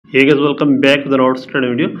Hey guys, welcome back to the not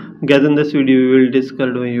started video. Guys, in this video we will discuss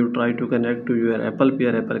when you try to connect to your Apple Pay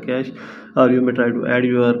or Apple Cash, or you may try to add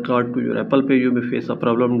your card to your Apple Pay. You may face a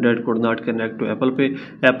problem that could not connect to Apple Pay.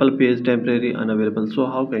 Apple Pay is temporarily unavailable. So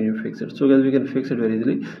how can you fix it? So guys, we can fix it very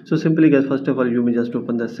easily. So simply guys, first of all, you may just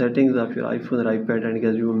open the settings of your iPhone or iPad, and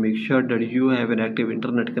guys, you will make sure that you have an active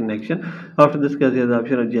internet connection. After this, guys, there is the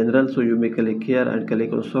option of general. So you may click here and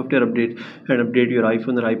click on software update and update your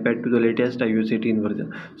iPhone or iPad to the latest iOS 18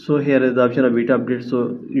 version. So here is the option of beta updates.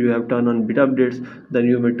 So you have turned on beta updates, then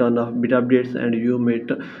you may turn off beta updates, and you may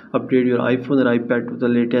update your iPhone or iPad to the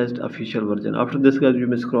latest official version. After this, guys, you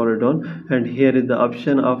may scroll it down, and here is the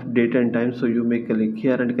option of date and time. So you may click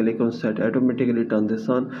here and click on set automatically turn this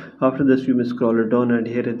on. After this, you may scroll it down, and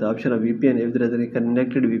here is the option of VPN. If there is any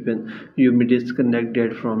connected VPN, you may disconnect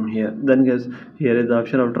it from here. Then guys, here is the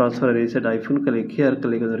option of transfer reset iPhone. Click here,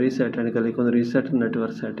 click on reset, and click on reset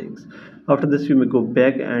network settings. After this, you may go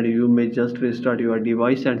back and you may just restart your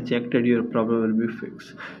device and check that your problem will be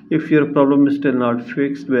fixed. If your problem is still not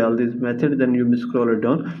fixed by all these methods, then you may scroll it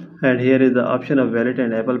down, and here is the option of wallet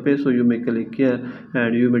and Apple Pay. So you may click here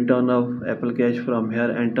and you may turn off Apple Cash from here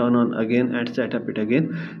and turn on again and set up it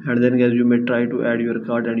again, and then guys, you may try to add your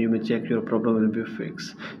card and you may check your problem will be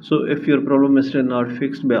fixed. So if your problem is still not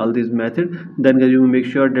fixed by all these methods, then guys, you may make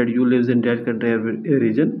sure that you live in that country or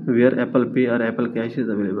region where Apple Pay or Apple Cash is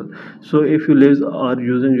available. So if you live or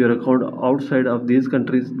using your account outside of these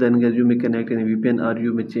countries, then guys, you may connect any VPN or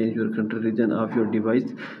you may change your country region of your device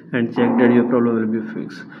and check that your problem will be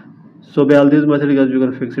fixed. So by all these methods, guys, you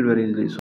can fix it very easily.